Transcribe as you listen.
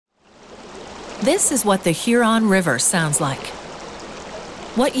This is what the Huron River sounds like.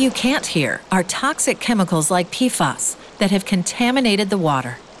 What you can't hear are toxic chemicals like PFAS that have contaminated the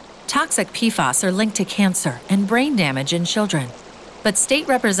water. Toxic PFAS are linked to cancer and brain damage in children. But State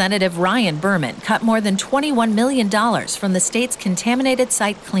Representative Ryan Berman cut more than $21 million from the state's Contaminated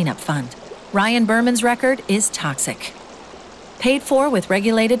Site Cleanup Fund. Ryan Berman's record is toxic. Paid for with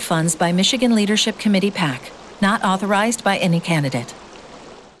regulated funds by Michigan Leadership Committee PAC, not authorized by any candidate.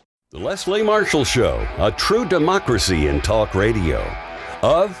 The Leslie Marshall Show, a true democracy in talk radio.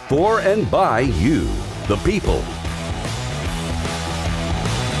 Of, for, and by you, the people.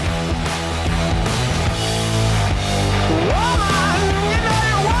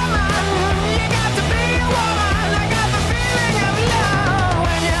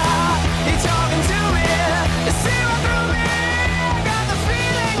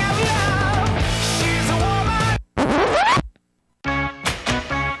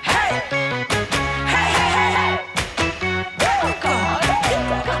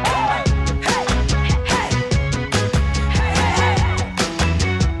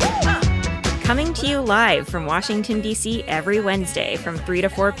 Live from Washington, D.C. every Wednesday from 3 to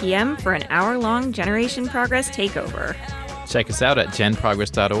 4 p.m. for an hour-long Generation Progress takeover. Check us out at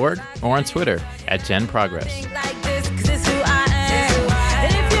genprogress.org or on Twitter at genprogress.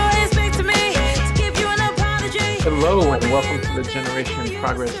 Hello and welcome to the Generation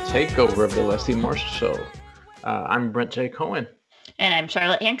Progress takeover of the Leslie Marshall Show. I'm Brent J. Cohen. And I'm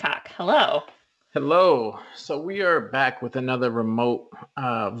Charlotte Hancock. Hello. Hello. So we are back with another remote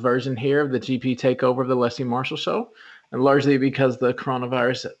version here of the GP takeover of the Leslie Marshall Show, and largely because the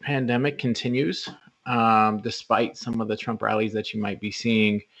coronavirus pandemic continues, despite some of the Trump rallies that you might be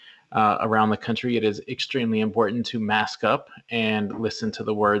seeing around the country. It is extremely important to mask up and listen to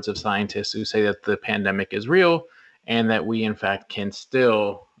the words of scientists who say that the pandemic is real and that we, in fact, can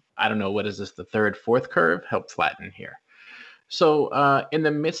still, I don't know, what is this, the third, fourth curve, help flatten here. So in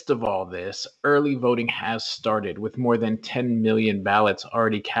the midst of all this, early voting has started with more than 10 million ballots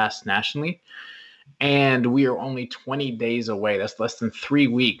already cast nationally. And we are only 20 days away. That's less than 3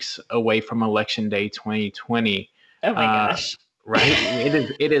 weeks away from Election Day 2020. Oh my gosh. Right?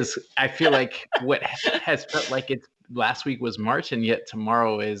 It is. I feel like what has felt like it's last week was March, and yet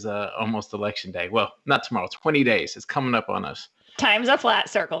tomorrow is almost Election Day. Well, not tomorrow, 20 days. It's coming up on us. Time's a flat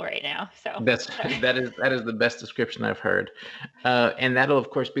circle right now. So that is the best description I've heard, and that'll of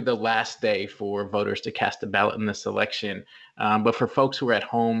course be the last day for voters to cast a ballot in this election. But for folks who are at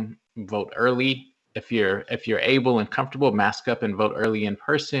home, vote early. If you're able and comfortable, mask up and vote early in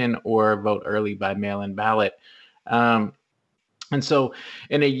person or vote early by mail-in ballot. And so,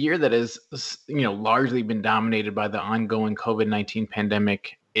 in a year that has largely been dominated by the ongoing COVID-19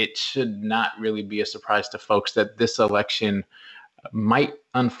 pandemic, it should not really be a surprise to folks that this election might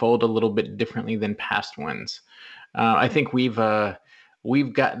unfold a little bit differently than past ones. I think we've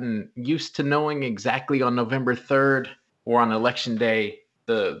gotten used to knowing exactly on November 3rd or on Election Day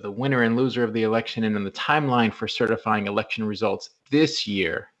the winner and loser of the election, and then the timeline for certifying election results this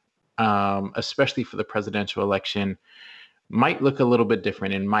year, especially for the presidential election, might look a little bit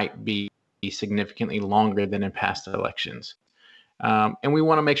different and might be significantly longer than in past elections. And we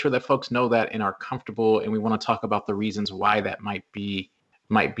want to make sure that folks know that and are comfortable, and we want to talk about the reasons why that might be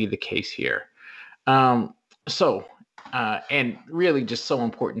the case here. And really just so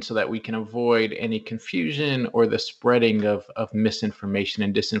important so that we can avoid any confusion or the spreading of misinformation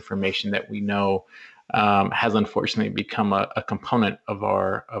and disinformation that we know has unfortunately become a component of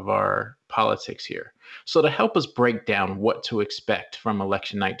our politics here. So to help us break down what to expect from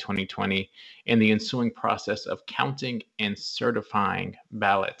election night 2020 and the ensuing process of counting and certifying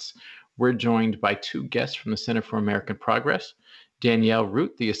ballots, we're joined by two guests from the Center for American Progress. Danielle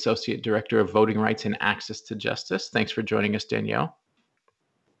Root, the Associate Director of Voting Rights and Access to Justice. Thanks for joining us, Danielle.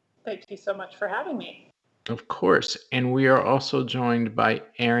 Thank you so much for having me. Of course. And we are also joined by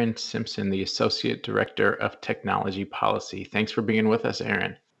Erin Simpson, the Associate Director of Technology Policy. Thanks for being with us,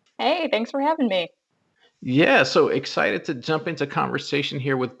 Erin. Hey, thanks for having me. Yeah, so excited to jump into conversation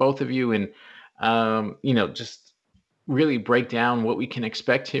here with both of you and, just really break down what we can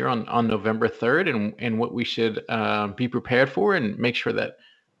expect here on November 3rd and what we should be prepared for, and make sure that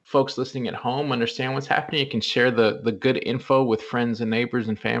folks listening at home understand what's happening. You can share the good info with friends and neighbors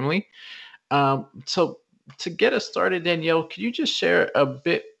and family. So to get us started, Danielle, could you just share a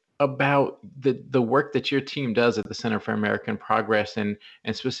bit about the work that your team does at the Center for American Progress and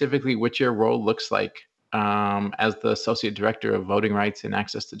specifically what your role looks like as the Associate Director of Voting Rights and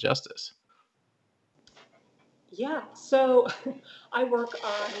Access to Justice? Yeah, so I work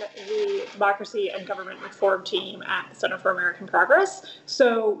on the Democracy and Government Reform team at the Center for American Progress.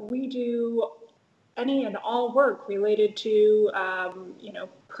 So we do any and all work related to,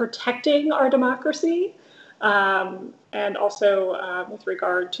 protecting our democracy, and also with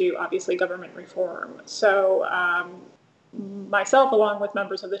regard to obviously government reform. So myself, along with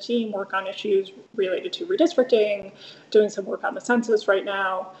members of the team, work on issues related to redistricting, doing some work on the census right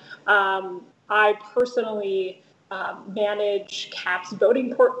now. I personally manage CAP's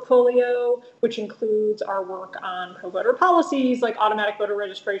voting portfolio, which includes our work on pro-voter policies like automatic voter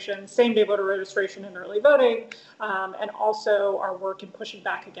registration, same-day voter registration, and early voting, and also our work in pushing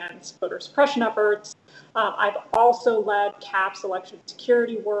back against voter suppression efforts. I've also led CAP's election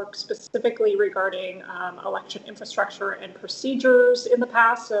security work, specifically regarding election infrastructure and procedures in the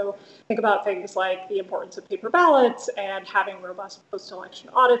past. So think about things like the importance of paper ballots and having robust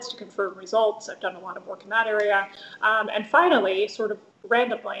post-election audits to confirm results. I've done a lot of work in that area. And finally, sort of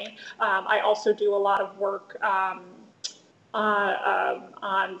randomly, I also do a lot of work on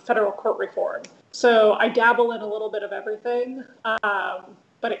federal court reform. So I dabble in a little bit of everything,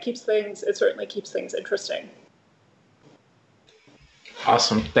 but it certainly keeps things interesting.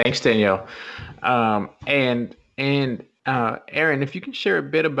 Awesome. Thanks, Danielle. And Aaron, if you can share a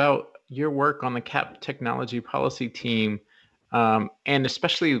bit about your work on the CAP technology policy team, and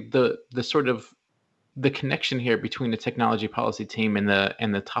especially the sort of the connection here between the technology policy team and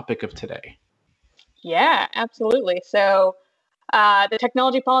the topic of today. Yeah, absolutely. So the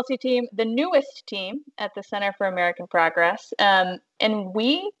technology policy team, the newest team at the Center for American Progress, and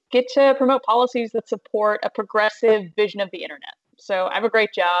we get to promote policies that support a progressive vision of the internet. So I have a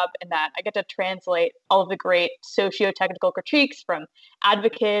great job in that I get to translate all of the great socio-technical critiques from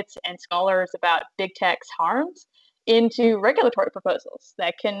advocates and scholars about big tech's harms into regulatory proposals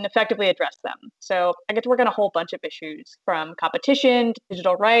that can effectively address them. So I get to work on a whole bunch of issues, from competition to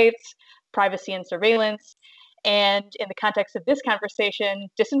digital rights, privacy and surveillance, and in the context of this conversation,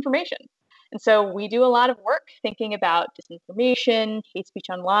 disinformation. And so we do a lot of work thinking about disinformation, hate speech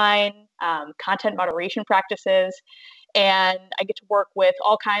online, content moderation practices. And I get to work with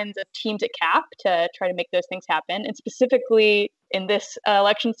all kinds of teams at CAP to try to make those things happen. And specifically in this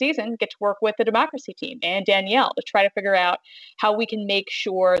election season, get to work with the democracy team and Danielle to try to figure out how we can make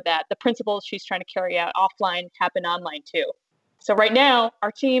sure that the principles she's trying to carry out offline happen online too. So right now,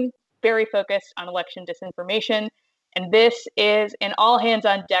 our team very focused on election disinformation. And this is an all hands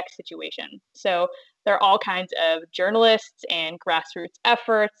on deck situation. So there are all kinds of journalists and grassroots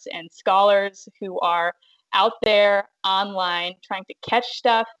efforts and scholars who are out there online trying to catch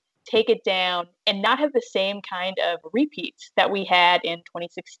stuff, take it down, and not have the same kind of repeats that we had in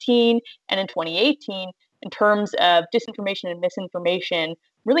 2016 and in 2018 in terms of disinformation and misinformation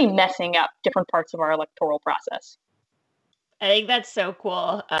really messing up different parts of our electoral process. I think that's so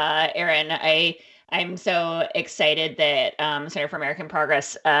cool, Aaron. I'm so excited that Center for American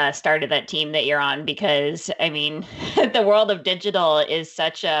Progress started that team that you're on, because, I mean, the world of digital is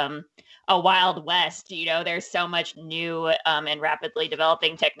such a wild west. There's so much new and rapidly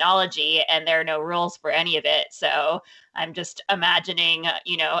developing technology, and there are no rules for any of it. So I'm just imagining,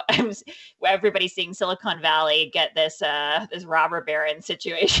 everybody's seeing Silicon Valley get this robber baron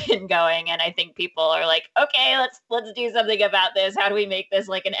situation going, and I think people are like, okay, let's do something about this. How do we make this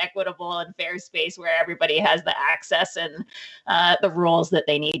like an equitable and fair space where everybody has the access and the rules that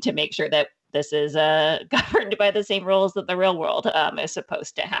they need to make sure that this is governed by the same rules that the real world is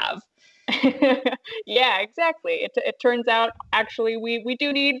supposed to have. Yeah, exactly. It turns out, actually, we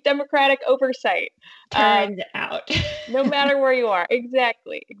do need democratic oversight. Turns out. No matter where you are.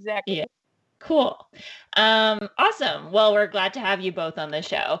 Exactly. Yeah. Cool. Awesome. Well, we're glad to have you both on the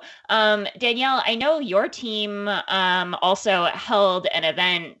show. Danielle, I know your team also held an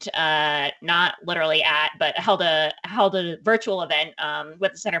event, not literally but held a virtual event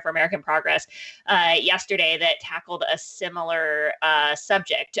with the Center for American Progress yesterday that tackled a similar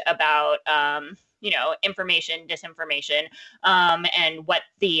subject about information, disinformation, and what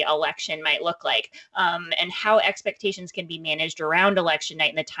the election might look like, and how expectations can be managed around election night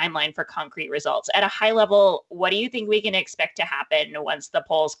and the timeline for concrete results. At a high level, what do you think we can expect to happen once the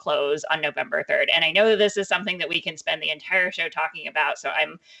polls close on November 3rd? And I know that this is something that we can spend the entire show talking about. So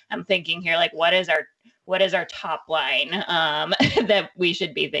I'm thinking here, like, what is our top line that we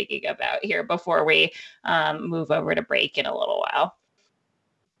should be thinking about here before we move over to break in a little while?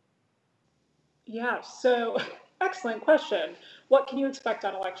 Yeah, so excellent question. What can you expect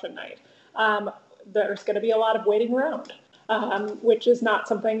on election night? There's going to be a lot of waiting around. which is not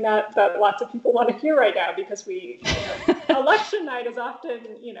something that lots of people want to hear right now, because election night is often,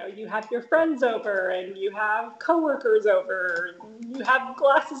 you have your friends over and you have coworkers over, you have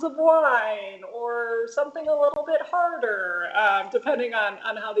glasses of wine or something a little bit harder, depending on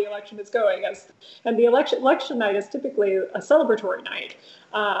how the election is going. And the election night is typically a celebratory night,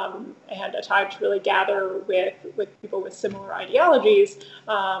 and a time to really gather with people with similar ideologies,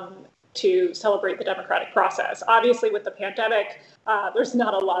 to celebrate the democratic process. Obviously, with the pandemic, there's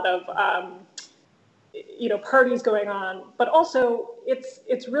not a lot of parties going on, but also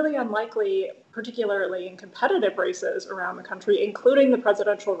it's really unlikely, particularly in competitive races around the country, including the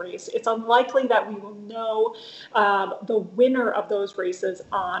presidential race. It's unlikely that we will know the winner of those races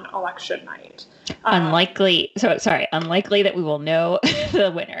on election night. Unlikely that we will know the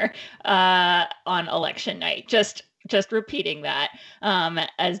winner on election night. Just repeating that,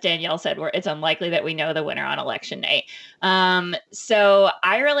 as Danielle said, it's unlikely that we know the winner on election night. So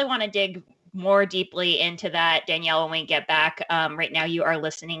I really want to dig more deeply into that, Danielle, when we get back. Right now, you are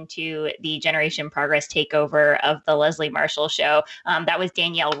listening to the Generation Progress takeover of the Leslie Marshall Show. That was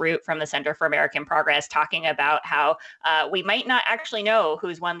Danielle Root from the Center for American Progress talking about how we might not actually know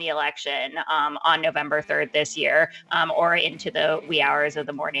who's won the election on November 3rd this year, or into the wee hours of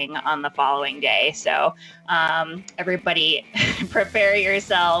the morning on the following day. So everybody prepare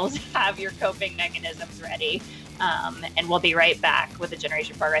yourselves, have your coping mechanisms ready. And we'll be right back with the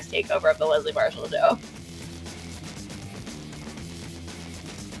Generation Progress takeover of the Leslie Marshall Show.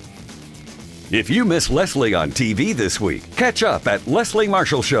 If you miss Leslie on TV this week, catch up at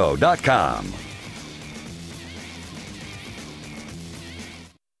lesliemarshallshow.com.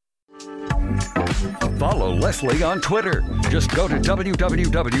 Follow Leslie on Twitter. Just go to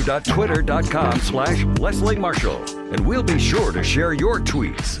www.twitter.com/Leslie Marshall, and we'll be sure to share your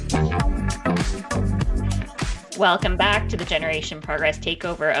tweets. Welcome back to the Generation Progress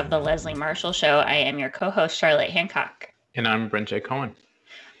takeover of the Leslie Marshall Show. I am your co-host, Charlotte Hancock. And I'm Brent J. Cohen.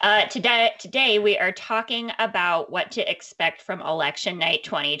 Today we are talking about what to expect from election night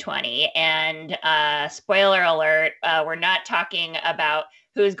 2020. And spoiler alert, we're not talking about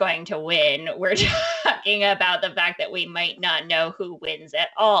who's going to win. We're talking about the fact that we might not know who wins at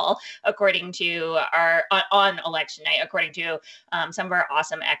all, according to on election night, according to some of our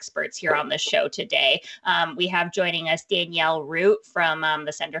awesome experts here on the show today. We have joining us Danielle Root from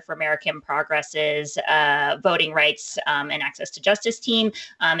the Center for American Progress's Voting Rights and Access to Justice team,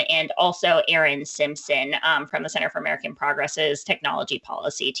 and also Erin Simpson from the Center for American Progress's Technology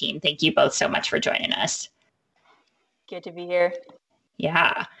Policy team. Thank you both so much for joining us. Good to be here.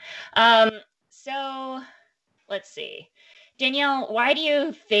 Yeah. So let's see. Danielle, why do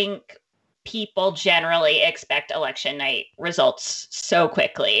you think people generally expect election night results so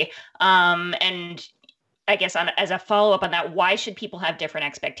quickly? And I guess as a follow-up on that, why should people have different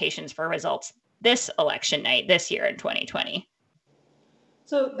expectations for results this election night, this year in 2020?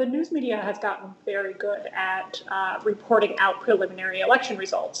 So the news media has gotten very good at reporting out preliminary election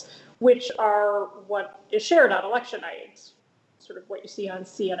results, which are what is shared on election nights. Sort of what you see on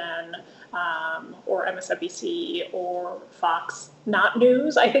CNN or MSNBC or Fox Not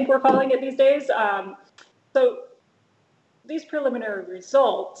News, I think we're calling it these days. So these preliminary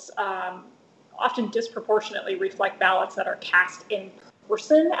results often disproportionately reflect ballots that are cast in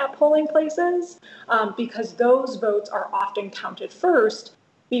person at polling places, because those votes are often counted first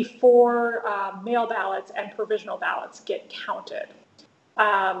before mail ballots and provisional ballots get counted.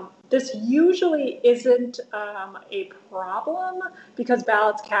 This usually isn't a problem because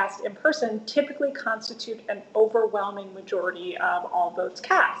ballots cast in person typically constitute an overwhelming majority of all votes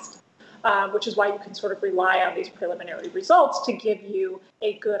cast, which is why you can sort of rely on these preliminary results to give you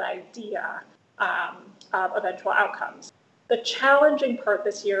a good idea of eventual outcomes. The challenging part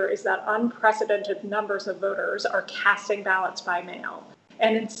this year is that unprecedented numbers of voters are casting ballots by mail.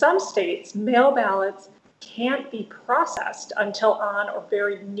 And in some states, mail ballots can't be processed until on or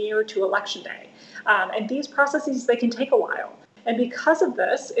very near to election day. And these processes, they can take a while. And because of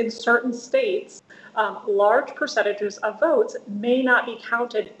this, in certain states, large percentages of votes may not be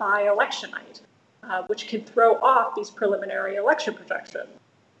counted by election night, which can throw off these preliminary election projections.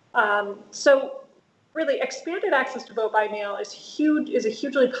 So really, expanded access to vote by mail is a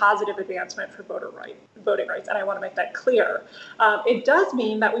hugely positive advancement for voting rights, and I want to make that clear. It does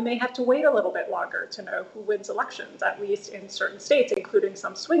mean that we may have to wait a little bit longer to know who wins elections, at least in certain states, including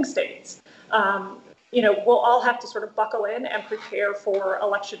some swing states. We'll all have to sort of buckle in and prepare for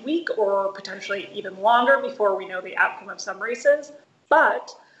election week, or potentially even longer before we know the outcome of some races.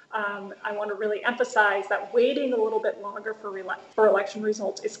 But I want to really emphasize that waiting a little bit longer for election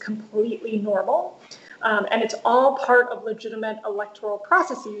results is completely normal. And it's all part of legitimate electoral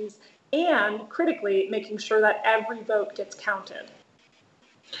processes and, critically, making sure that every vote gets counted.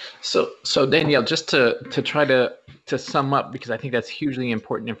 So Danielle, just to try to sum up, because I think that's hugely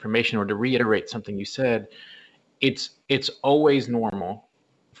important information, or to reiterate something you said, it's always normal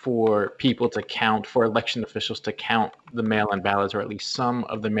for people to count, for election officials to count the mail-in ballots, or at least some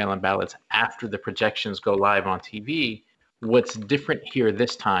of the mail-in ballots, after the projections go live on TV. What's different here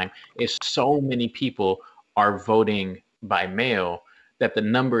this time is so many people are voting by mail that the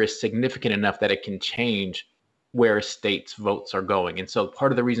number is significant enough that it can change where a state's votes are going. And so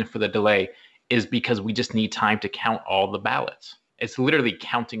part of the reason for the delay is because we just need time to count all the ballots. It's literally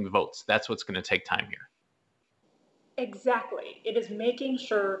counting votes. That's what's going to take time here. Exactly. It is making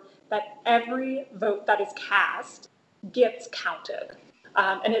sure that every vote that is cast gets counted.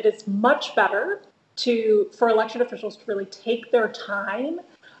 And it is much better for election officials to really take their time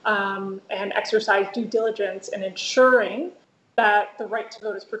and exercise due diligence in ensuring that the right to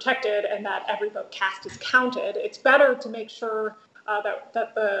vote is protected and that every vote cast is counted. It's better to make sure that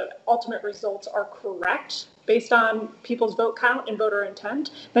the ultimate results are correct based on people's vote count and voter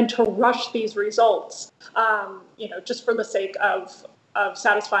intent than to rush these results, just for the sake of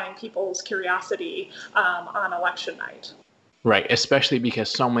satisfying people's curiosity on election night. Right, especially because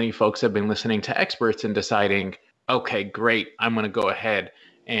so many folks have been listening to experts and deciding, okay, great, I'm going to go ahead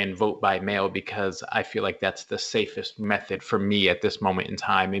and vote by mail because I feel like that's the safest method for me at this moment in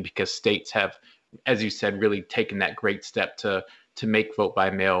time. And because states have, as you said, really taken that great step to make vote by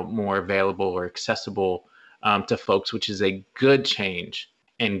mail more available or accessible to folks, which is a good change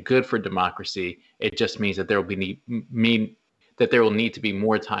and good for democracy. It just means that there will need to be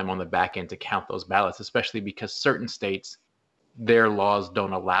more time on the back end to count those ballots, especially because certain states, their laws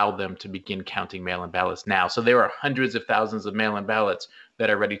don't allow them to begin counting mail-in ballots now. So there are hundreds of thousands of mail-in ballots that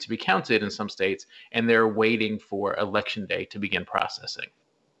are ready to be counted in some states, and they're waiting for Election Day to begin processing.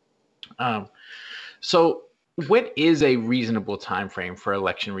 So what is a reasonable time frame for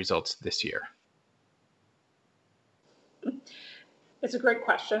election results this year? It's a great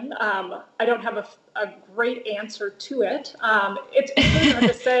question. I don't have a great answer to it. It's really hard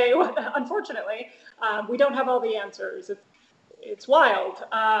to say. Unfortunately, we don't have all the answers. It's wild.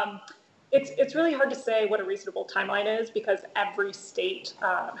 It's really hard to say what a reasonable timeline is because every state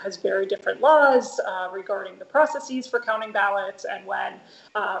has very different laws regarding the processes for counting ballots and when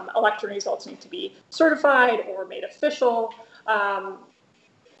election results need to be certified or made official. So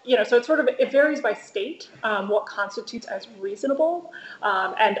it varies by state what constitutes as reasonable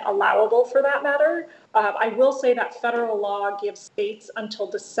and allowable for that matter. I will say that federal law gives states until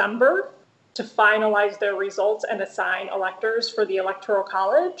December to finalize their results and assign electors for the Electoral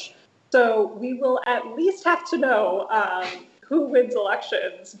College. So we will at least have to know who wins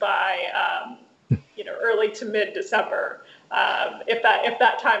elections by early to mid-December, if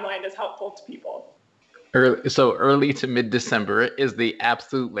that timeline is helpful to people. Early to mid-December is the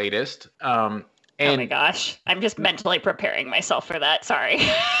absolute latest. Oh my gosh, I'm just mentally preparing myself for that. Sorry.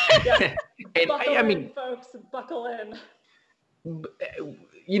 Yeah. Folks, buckle in.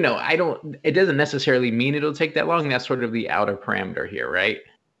 It doesn't necessarily mean it'll take that long. That's sort of the outer parameter here, right?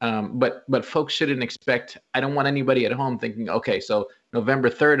 But folks shouldn't expect, I don't want anybody at home thinking, okay, so November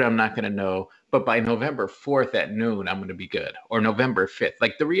 3rd, I'm not going to know, but by November 4th at noon, I'm going to be good, or November 5th.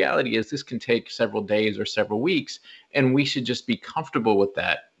 Like the reality is this can take several days or several weeks, and we should just be comfortable with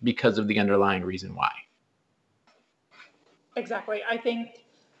that because of the underlying reason why. Exactly. I think,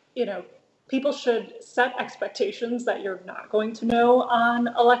 people should set expectations that you're not going to know on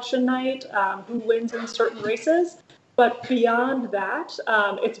election night who wins in certain races. But beyond that,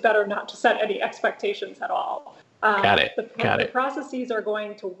 it's better not to set any expectations at all. Got it. The processes are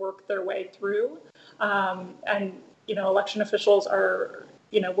going to work their way through. And election officials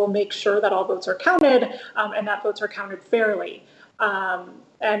will make sure that all votes are counted and that votes are counted fairly.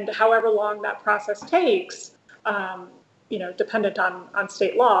 And however long that process takes, dependent on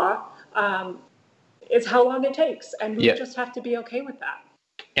state law, is how long it takes. And we just have to be okay with that.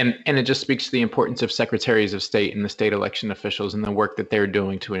 And it just speaks to the importance of secretaries of state and the state election officials and the work that they're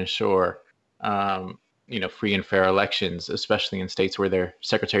doing to ensure, free and fair elections, especially in states where their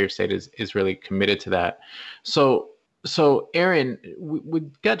secretary of state is really committed to that. So Aaron,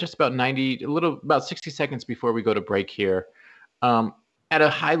 we've got just about 60 seconds before we go to break here. At a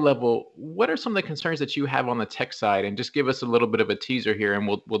high level, what are some of the concerns that you have on the tech side? And just give us a little bit of a teaser here, and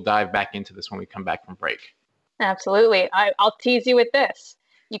we'll dive back into this when we come back from break. Absolutely. I'll tease you with this.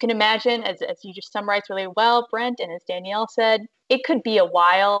 You can imagine, as you just summarized really well, Brent, and as Danielle said, it could be a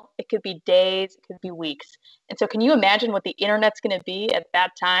while, it could be days, it could be weeks. And so can you imagine what the internet's going to be at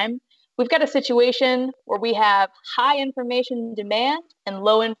that time we've got a situation where we have high information demand and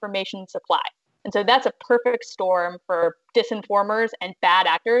low information supply. And so that's a perfect storm for disinformers and bad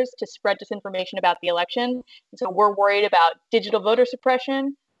actors to spread disinformation about the election. And so we're worried about digital voter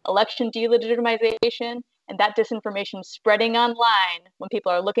suppression, election delegitimization, and that disinformation spreading online when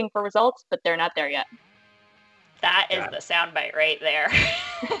people are looking for results, but they're not there yet. That is the soundbite right there.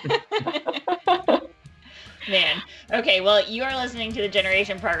 Man. Okay, well, you are listening to the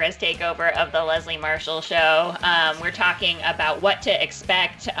Generation Progress takeover of the Leslie Marshall Show. We're talking about what to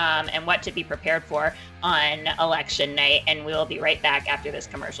expect and what to be prepared for on election night, and we will be right back after this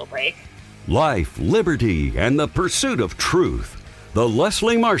commercial break. Life, liberty, and the pursuit of truth. The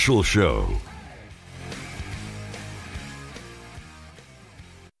Leslie Marshall Show.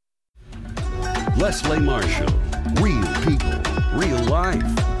 Leslie Marshall. Real people, real life,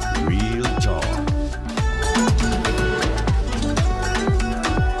 real talk.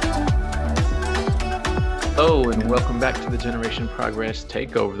 Hello, and welcome back to the Generation Progress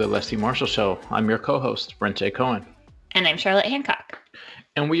Takeover, the Leslie Marshall Show. I'm your co-host, Brent J. Cohen. And I'm Charlotte Hancock.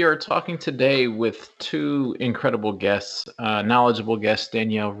 And we are talking today with two incredible guests, knowledgeable guests,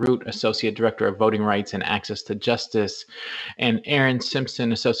 Danielle Root, Associate Director of Voting Rights and Access to Justice, and Aaron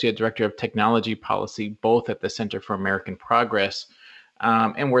Simpson, Associate Director of Technology Policy, both at the Center for American Progress.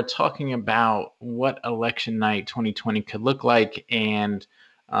 And we're talking about what election night 2020 could look like, and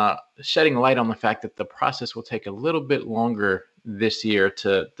shedding light on the fact that the process will take a little bit longer this year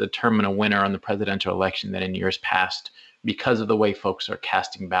to determine a winner on the presidential election than in years past, because of the way folks are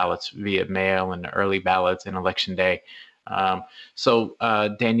casting ballots via mail and early ballots and election day. So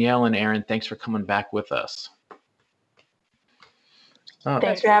Danielle and Aaron, thanks for coming back with us.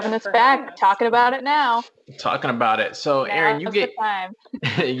 Thanks for having us back. Talking about it now. Talking about it. So Aaron, you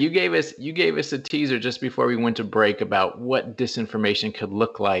gave us a teaser just before we went to break about what disinformation could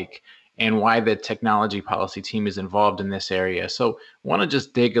look like and why the technology policy team is involved in this area. So I want to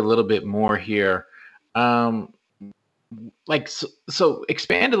just dig a little bit more here. So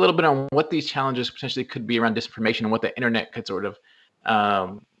expand a little bit on what these challenges potentially could be around disinformation and what the internet could sort of,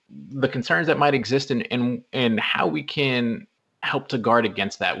 the concerns that might exist and how we can help to guard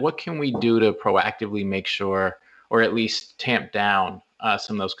against that. What can we do to proactively make sure, or at least tamp down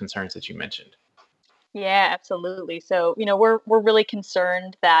some of those concerns that you mentioned? Yeah, absolutely. So, we're really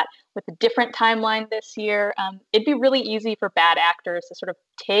concerned that with a different timeline this year, it'd be really easy for bad actors to sort of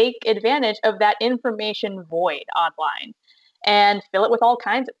take advantage of that information void online and fill it with all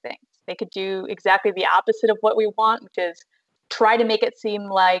kinds of things. They could do exactly the opposite of what we want, which is try to make it seem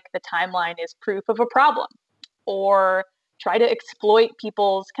like the timeline is proof of a problem, or try to exploit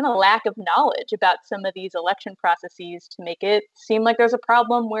people's kind of lack of knowledge about some of these election processes to make it seem like there's a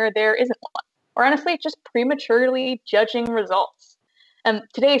problem where there isn't one. Or honestly, just prematurely judging results.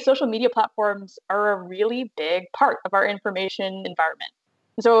 Today, social media platforms are a really big part of our information environment.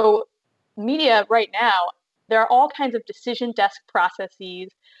 So media right now, there are all kinds of decision desk processes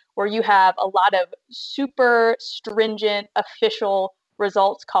where you have a lot of super stringent official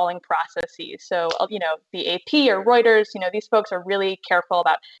results calling processes. So, the AP or Reuters, these folks are really careful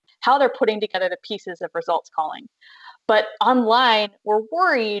about how they're putting together the pieces of results calling. But online, we're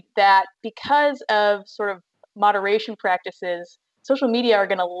worried that because of sort of moderation practices, social media are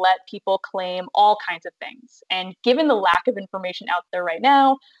going to let people claim all kinds of things. And given the lack of information out there right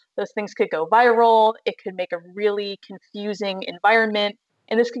now, those things could go viral. It could make a really confusing environment.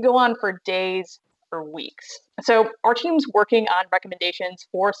 And this could go on for days or weeks. So our team's working on recommendations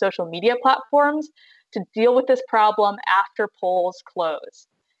for social media platforms to deal with this problem after polls close.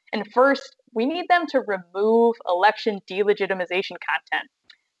 And first, we need them to remove election delegitimization content.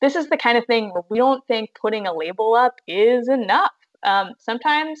 This is the kind of thing where we don't think putting a label up is enough.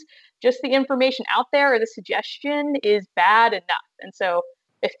 Sometimes just the information out there or the suggestion is bad enough. And so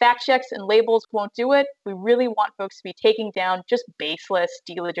if fact checks and labels won't do it, we really want folks to be taking down just baseless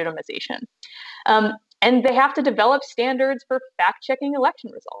delegitimization. And they have to develop standards for fact-checking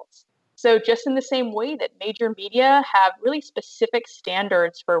election results. So just in the same way that major media have really specific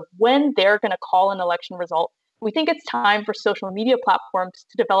standards for when they're going to call an election result, we think it's time for social media platforms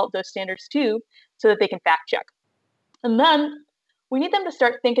to develop those standards too, so that they can fact check. And then we need them to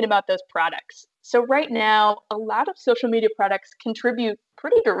start thinking about those products. So right now, a lot of social media products contribute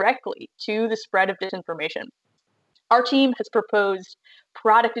pretty directly to the spread of disinformation. Our team has proposed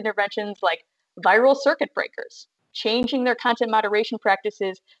product interventions like viral circuit breakers, changing their content moderation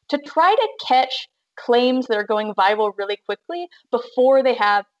practices to try to catch claims that are going viral really quickly before they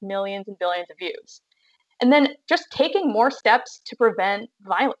have millions and billions of views. And then just taking more steps to prevent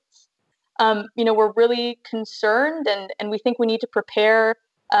violence. We're really concerned and we think we need to prepare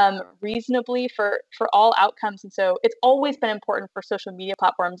reasonably for all outcomes. And so it's always been important for social media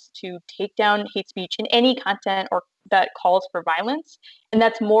platforms to take down hate speech in any content or that calls for violence. And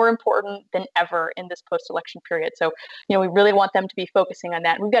that's more important than ever in this post-election period. So, we really want them to be focusing on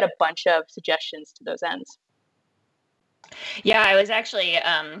that. And we've got a bunch of suggestions to those ends. Yeah, I was actually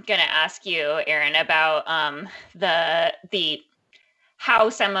going to ask you, Aaron, about the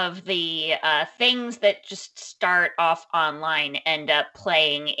how some of the things that just start off online end up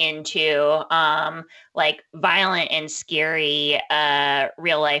playing into like violent and scary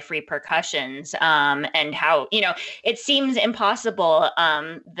real life repercussions, and how it seems impossible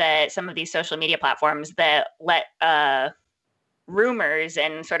that some of these social media platforms that let rumors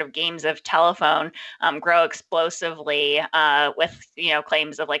and sort of games of telephone grow explosively with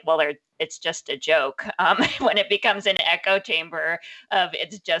claims of like, well, it's just a joke, when it becomes an echo chamber of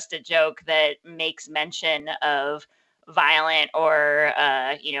it's just a joke that makes mention of violent or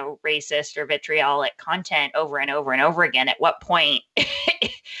racist or vitriolic content over and over and over again. At what point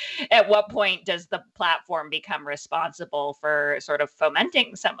does the platform become responsible for sort of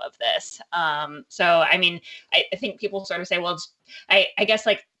fomenting some of this? So I mean, I think people sort of say, well, I guess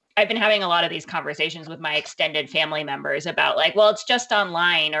like I've been having a lot of these conversations with my extended family members about like, well, it's just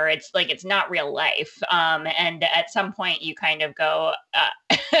online, or it's like, it's not real life. And at some point you kind of go,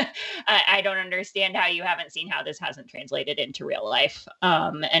 I don't understand how you haven't seen how this hasn't translated into real life,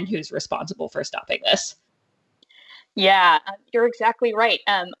 and who's responsible for stopping this. Yeah, you're exactly right.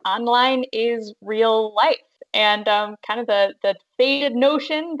 Online is real life. And kind of the faded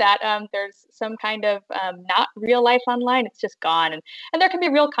notion that there's some kind of not real life online, it's just gone. And there can be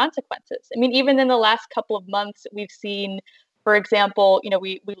real consequences. I mean, even in the last couple of months, we've seen, for example,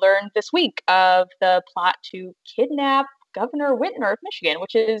 we learned this week of the plot to kidnap Governor Whitmer of Michigan,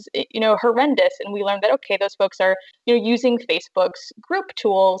 which is, horrendous. And we learned that, okay, those folks are, using Facebook's group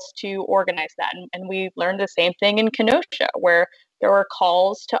tools to organize that. And we learned the same thing in Kenosha, where there were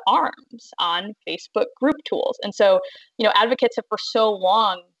calls to arms on Facebook group tools. And so, advocates have for so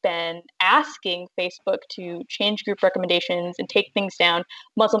long been asking Facebook to change group recommendations and take things down.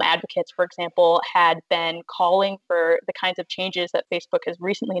 Muslim advocates, for example, had been calling for the kinds of changes that Facebook has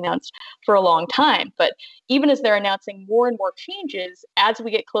recently announced for a long time. But even as they're announcing more and more changes, as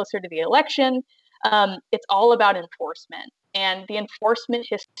we get closer to the election, it's all about enforcement. And the enforcement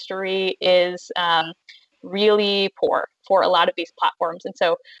history is really poor for a lot of these platforms. And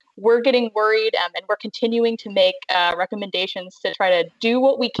so we're getting worried, and we're continuing to make recommendations to try to do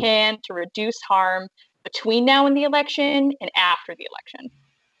what we can to reduce harm between now and the election and after the election.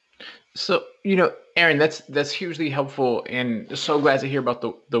 So, Aaron, that's hugely helpful, and so glad to hear about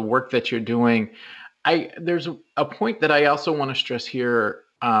the work that you're doing. There's a point that I also want to stress here,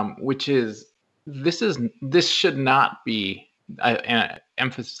 which is this should not be,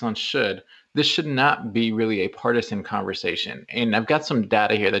 emphasis on should, this should not be really a partisan conversation. And I've got some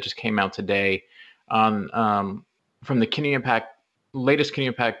data here that just came out today on from the latest Kidney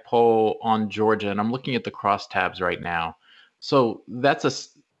Impact poll on Georgia, and I'm looking at the crosstabs right now. So that's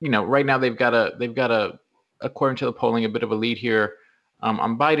right now they've got a according to the polling, a bit of a lead here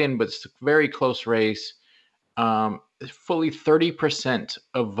on Biden, but it's a very close race. Fully 30%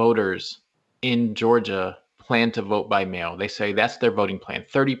 of voters in Georgia plan to vote by mail. They say that's their voting plan,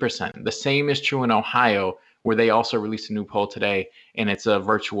 30%. The same is true in Ohio, where they also released a new poll today, and it's a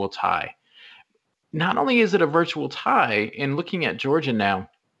virtual tie. Not only is it a virtual tie, in looking at Georgia now,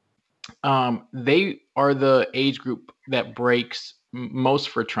 they are the age group that breaks most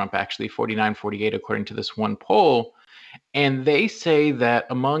for Trump, actually 49, 48, according to this one poll. And they say that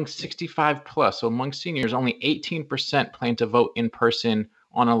among 65 plus, so among seniors, only 18% plan to vote in person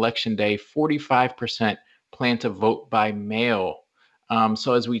on election day, 45% plan to vote by mail.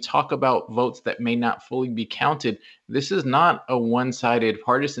 So as we talk about votes that may not fully be counted, this is not a one-sided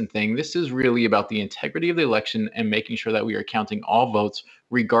partisan thing. This is really about the integrity of the election and making sure that we are counting all votes,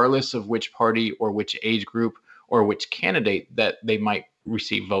 regardless of which party or which age group or which candidate that they might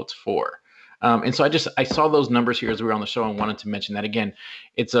receive votes for. And so I saw those numbers here as we were on the show and wanted to mention that again.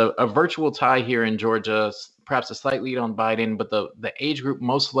 It's a virtual tie here in Georgia, perhaps a slight lead on Biden, but the age group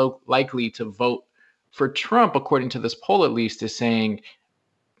most likely to vote for Trump, according to this poll at least, is saying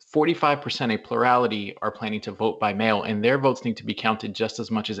 45%, a plurality, are planning to vote by mail, and their votes need to be counted just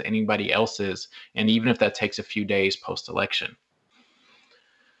as much as anybody else's, and even if that takes a few days post-election.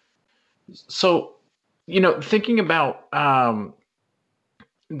 So, thinking about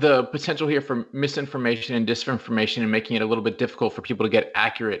the potential here for misinformation and disinformation and making it a little bit difficult for people to get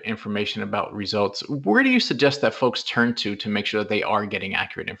accurate information about results, where do you suggest that folks turn to make sure that they are getting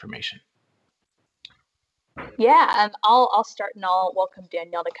accurate information? Yeah, I'll start and I'll welcome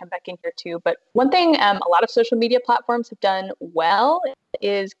Danielle to come back in here too. But one thing a lot of social media platforms have done well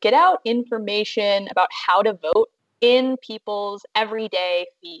is get out information about how to vote in people's everyday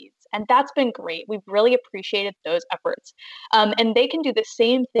feeds. And that's been great. We've really appreciated those efforts. And they can do the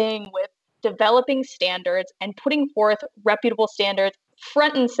same thing with developing standards and putting forth reputable standards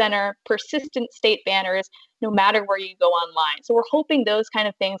front and center, persistent state banners, no matter where you go online. So we're hoping those kind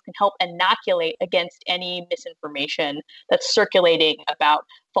of things can help inoculate against any misinformation that's circulating about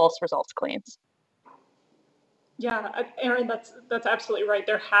false results claims. Yeah, Erin, that's absolutely right.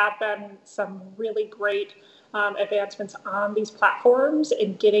 There have been some really great advancements on these platforms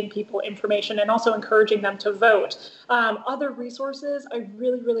in getting people information and also encouraging them to vote. Other resources, I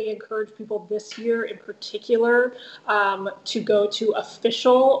really, really encourage people this year in particular to go to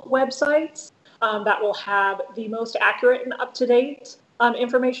official websites that will have the most accurate and up-to-date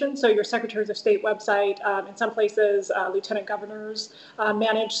information. So your secretaries of state website, in some places, lieutenant governors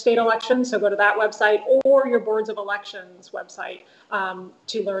manage state elections. So go to that website, or your boards of elections website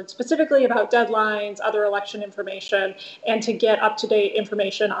to learn specifically about deadlines, other election information, and to get up-to-date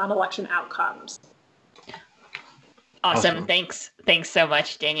information on election outcomes. Awesome. Thanks so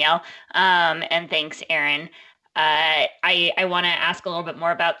much, Danielle. And thanks, Erin. I want to ask a little bit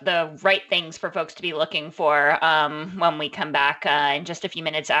more about the right things for folks to be looking for when we come back in just a few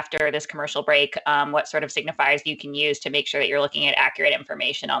minutes after this commercial break. What sort of signifiers you can use to make sure that you're looking at accurate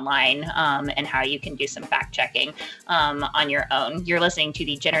information online and how you can do some fact checking on your own. You're listening to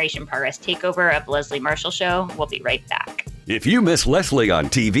the Generation Progress Takeover of the Leslie Marshall Show. We'll be right back. If you miss Leslie on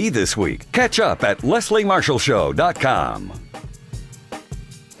TV this week, catch up at lesliemarshallshow.com.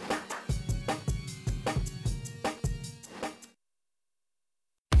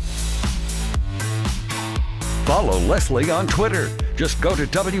 Follow Leslie on Twitter. Just go to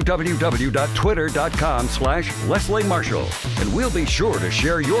www.twitter.com/Leslie Marshall, and we'll be sure to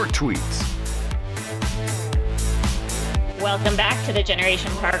share your tweets. Welcome back to the Generation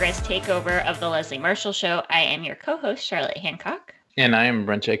Progress Takeover of the Leslie Marshall Show. I am your co-host, Charlotte Hancock. And I am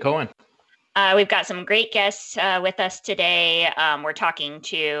Brent J. Cohen. We've got some great guests with us today. We're talking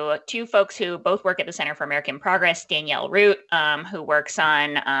to two folks who both work at the Center for American Progress, Danielle Root, who works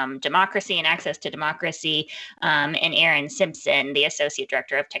on democracy and access to democracy, and Erin Simpson, the Associate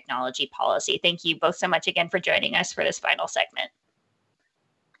Director of Technology Policy. Thank you both so much again for joining us for this final segment.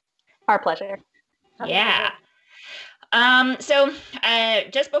 Our pleasure. Yeah. So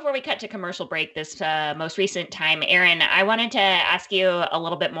just before we cut to commercial break this most recent time, Erin, I wanted to ask you a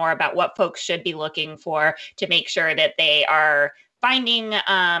little bit more about what folks should be looking for to make sure that they are finding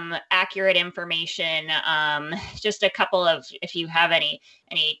accurate information. Just a couple of, if you have any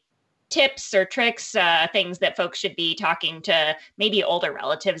tips or tricks, things that folks should be talking to maybe older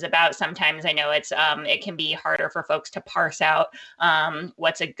relatives about. Sometimes I know it can be harder for folks to parse out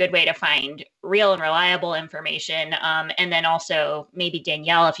what's a good way to find real and reliable information. And then also maybe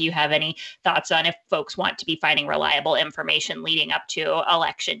Danielle, if you have any thoughts on if folks want to be finding reliable information leading up to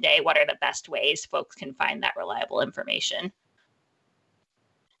Election Day, what are the best ways folks can find that reliable information?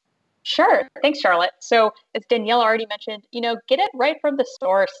 Sure. Thanks, Charlotte. So as Danielle already mentioned, get it right from the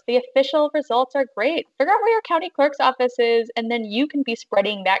source. The official results are great. Figure out where your county clerk's office is, and then you can be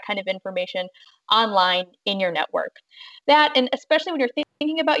spreading that kind of information online in your network. That, and especially when you're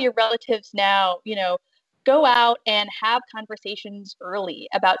thinking about your relatives now, go out and have conversations early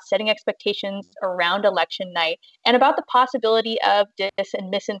about setting expectations around election night and about the possibility of dis and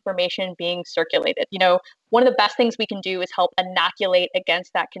misinformation being circulated. One of the best things we can do is help inoculate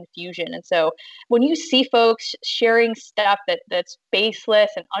against that confusion. And so when you see folks sharing stuff that's baseless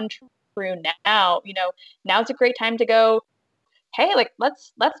and untrue now, now's a great time to go, hey,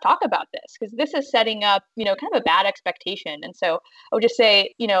 let's talk about this, because this is setting up, kind of a bad expectation. And so I would just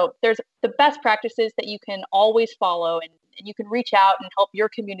say, there's the best practices that you can always follow, and you can reach out and help your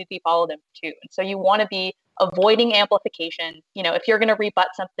community follow them too. And so you want to be avoiding amplification. If you're going to rebut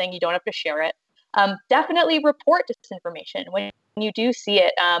something, you don't have to share it. Definitely report disinformation when you do see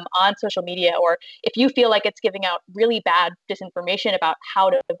it on social media, or if you feel like it's giving out really bad disinformation about how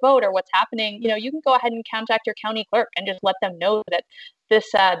to vote or what's happening, you can go ahead and contact your county clerk and just let them know that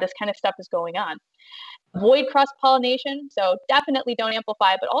this kind of stuff is going on. Avoid cross-pollination. So definitely don't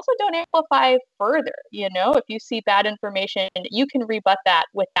amplify, but also don't amplify further. If you see bad information, you can rebut that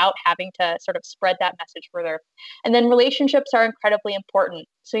without having to sort of spread that message further. And then relationships are incredibly important.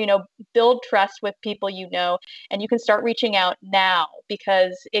 So, build trust with people and you can start reaching out now,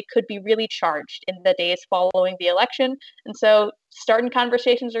 because it could be really charged in the days following the election. And so starting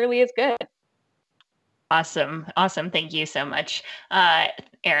conversations early is good. Awesome. Thank you so much,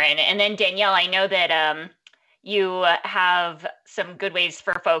 Erin. And then Danielle, I know that you have some good ways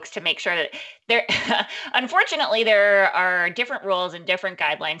for folks to make sure that there, unfortunately, there are different rules and different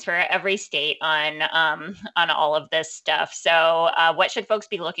guidelines for every state on all of this stuff. So what should folks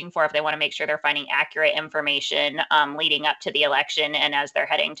be looking for if they want to make sure they're finding accurate information leading up to the election and as they're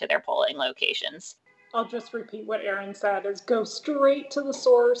heading to their polling locations? I'll just repeat what Erin said, is go straight to the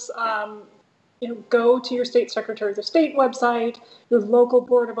source. Go to your state secretaries of state website, your local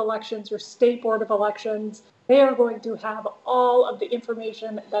board of elections, your state board of elections. They are going to have all of the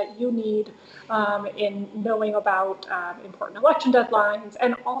information that you need in knowing about important election deadlines,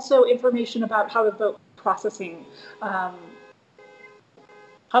 and also information about how the vote processing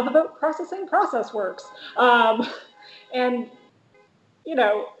process works. And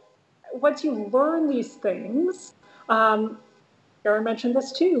once you learn these things, Erin mentioned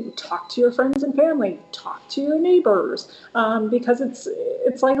this too. Talk to your friends and family. Talk to your neighbors, because it's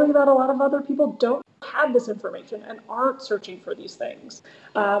likely that a lot of other people don't have this information and aren't searching for these things.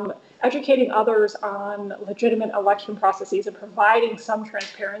 Educating others on legitimate election processes and providing some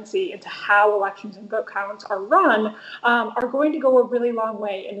transparency into how elections and vote counts are run are going to go a really long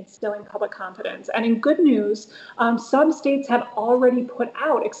way in instilling public confidence. And in good news, some states have already put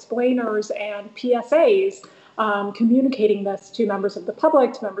out explainers and PSAs communicating this to members of the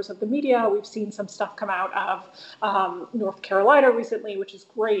public, to members of the media. We've seen some stuff come out of North Carolina recently, which is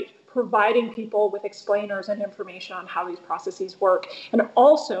great, providing people with explainers and information on how these processes work, and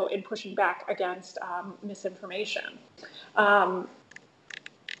also in pushing back against misinformation. I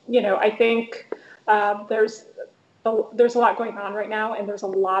think there's a lot going on right now, and there's a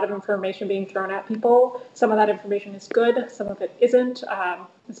lot of information being thrown at people. Some of that information is good, some of it isn't.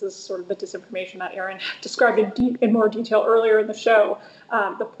 This is sort of the disinformation that Erin described in more detail earlier in the show.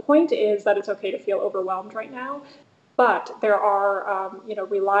 The point is that it's okay to feel overwhelmed right now, but there are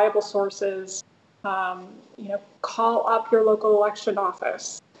reliable sources. Call up your local election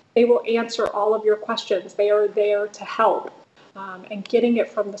office. They will answer all of your questions. They are there to help. And getting it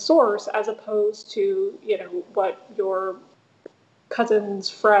from the source, as opposed to what your cousin's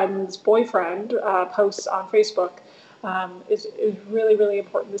friend's boyfriend posts on Facebook, is really, really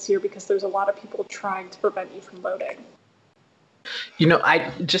important this year, because there's a lot of people trying to prevent you from voting.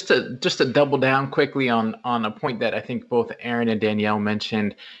 I just to double down quickly on a point that I think both Erin and Danielle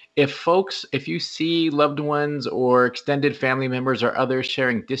mentioned. If you see loved ones or extended family members or others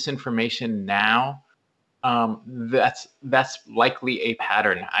sharing disinformation now, that's likely a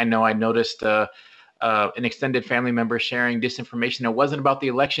pattern. I know I noticed an extended family member sharing disinformation. It wasn't about the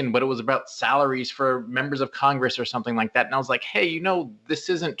election, but it was about salaries for members of Congress or something like that. And I was like, hey, this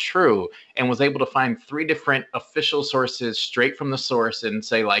isn't true, and was able to find 3 different official sources straight from the source and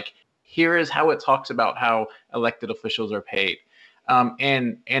say, like, here is how it talks about how elected officials are paid,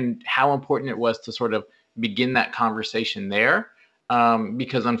 and how important it was to sort of begin that conversation there.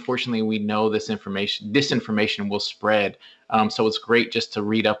 Because unfortunately, we know disinformation will spread. So it's great just to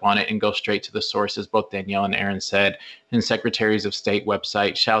read up on it and go straight to the sources, both Danielle and Erin said, and Secretaries of State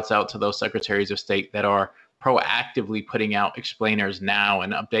website. Shouts out to those Secretaries of State that are proactively putting out explainers now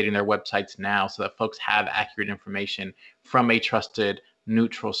and updating their websites now, so that folks have accurate information from a trusted,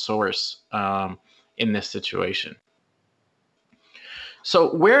 neutral source in this situation.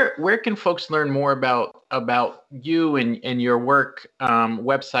 So where can folks learn more about you and your work,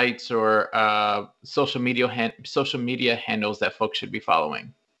 websites or social media handles that folks should be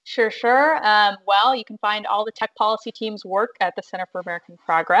following? Sure. Well, you can find all the tech policy team's work at the Center for American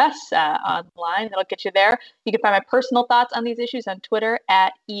Progress online. That'll get you there. You can find my personal thoughts on these issues on Twitter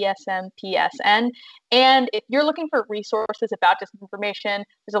at ESMPSN. And if you're looking for resources about disinformation,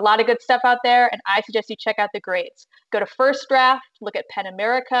 there's a lot of good stuff out there, and I suggest you check out the greats. Go to First Draft, look at PEN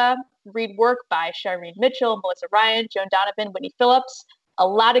America, read work by Shireen Mitchell, Melissa Ryan, Joan Donovan, Whitney Phillips. A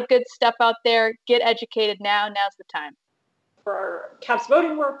lot of good stuff out there. Get educated now. Now's the time. For our CAPS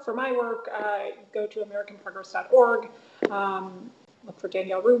voting work, for my work, go to AmericanProgress.org, look for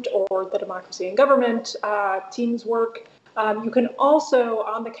Danielle Root or the Democracy in Government team's work. You can also,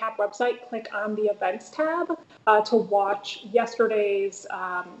 on the CAP website, click on the events tab to watch yesterday's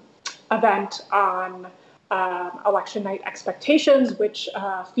event on election night expectations, which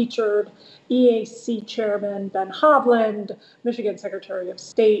featured EAC Chairman Ben Hovland, Michigan Secretary of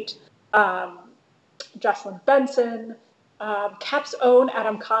State Jocelyn Benson, CAP's own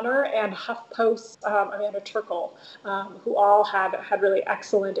Adam Connor, and HuffPost's Amanda Turkle, who all had really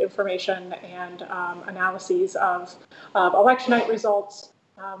excellent information and analyses of election night results,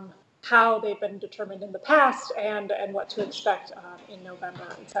 how they've been determined in the past, and what to expect in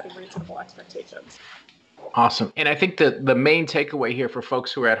November, and setting reasonable expectations. Awesome. And I think that the main takeaway here for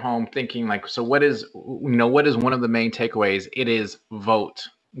folks who are at home thinking like, so what is one of the main takeaways? It is vote.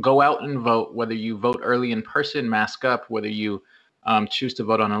 Go out and vote, whether you vote early in person, mask up, whether you choose to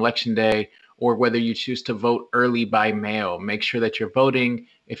vote on election day, or whether you choose to vote early by mail. Make sure that you're voting.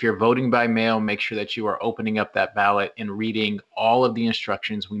 If you're voting by mail, make sure that you are opening up that ballot and reading all of the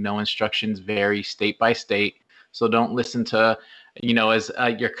instructions. We know instructions vary state by state. So don't listen to, as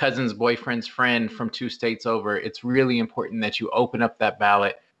your cousin's boyfriend's friend from 2 states over. It's really important that you open up that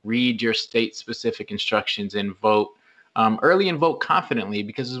ballot, read your state-specific instructions, and vote early and vote confidently.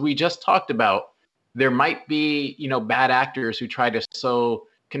 Because as we just talked about, there might be, bad actors who try to sow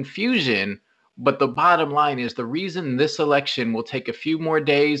confusion. But the bottom line is the reason this election will take a few more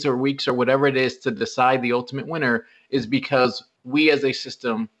days or weeks or whatever it is to decide the ultimate winner is because we as a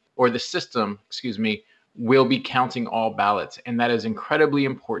system, or the system, will be counting all ballots. And that is incredibly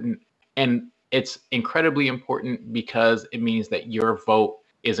important. And it's incredibly important because it means that your vote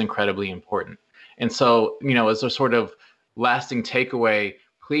is incredibly important. And so, as a sort of lasting takeaway,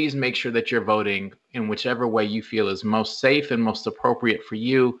 please make sure that you're voting in whichever way you feel is most safe and most appropriate for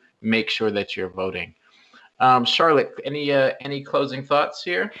you. Make sure that you're voting. Charlotte, any closing thoughts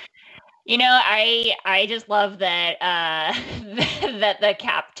here? I just love that that the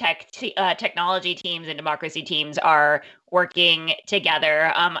CAP technology teams and democracy teams are working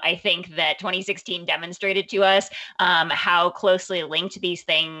together. I think that 2016 demonstrated to us how closely linked these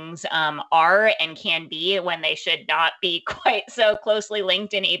things are and can be when they should not be quite so closely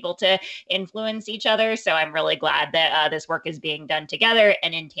linked and able to influence each other. So I'm really glad that this work is being done together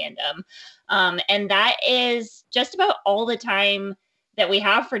and in tandem. And that is just about all the time that we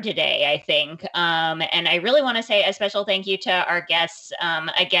have for today, I think. And I really want to say a special thank you to our guests.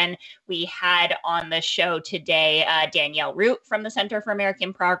 Again, we had on the show today Danielle Root from the Center for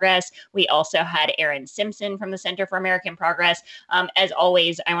American Progress. We also had Aaron Simpson from the Center for American Progress. As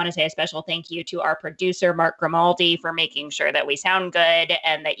always, I want to say a special thank you to our producer, Mark Grimaldi, for making sure that we sound good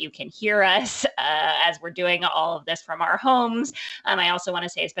and that you can hear us as we're doing all of this from our homes. I also want to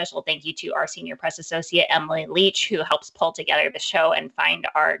say a special thank you to our senior press associate, Emily Leach, who helps pull together the show and find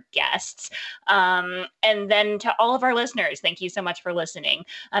our guests. And then to all of our listeners, thank you so much for listening.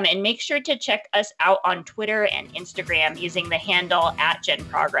 And make sure to check us out on Twitter and Instagram using the handle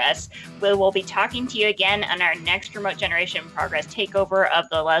 @GenProgress. We will be talking to you again on our next Remote Generation Progress takeover of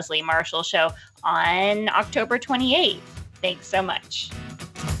the Leslie Marshall Show on October 28th. Thanks so much.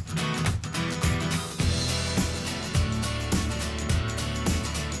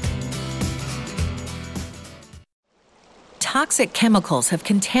 Toxic chemicals have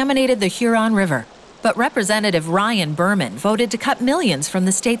contaminated the Huron River, but Representative Ryan Berman voted to cut millions from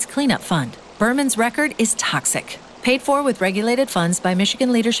the state's cleanup fund. Berman's record is toxic. Paid for with regulated funds by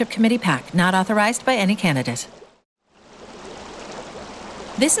Michigan Leadership Committee PAC, not authorized by any candidate.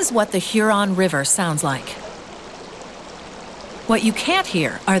 This is what the Huron River sounds like. What you can't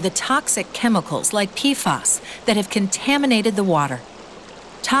hear are the toxic chemicals like PFAS that have contaminated the water.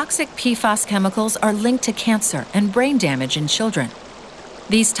 Toxic PFAS chemicals are linked to cancer and brain damage in children.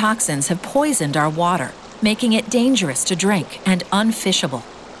 These toxins have poisoned our water, making it dangerous to drink and unfishable.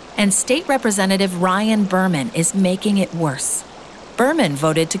 And State Representative Ryan Berman is making it worse. Berman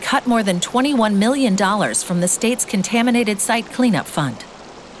voted to cut more than $21 million from the state's contaminated site cleanup fund.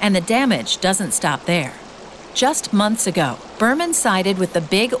 And the damage doesn't stop there. Just months ago, Berman sided with the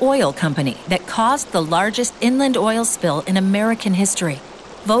big oil company that caused the largest inland oil spill in American history,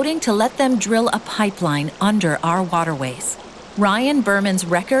 voting to let them drill a pipeline under our waterways. Ryan Berman's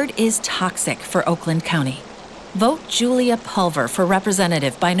record is toxic for Oakland County. Vote Julia Pulver for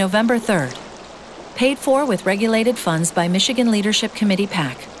representative by November 3rd. Paid for with regulated funds by Michigan Leadership Committee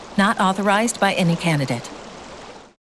PAC, not authorized by any candidate.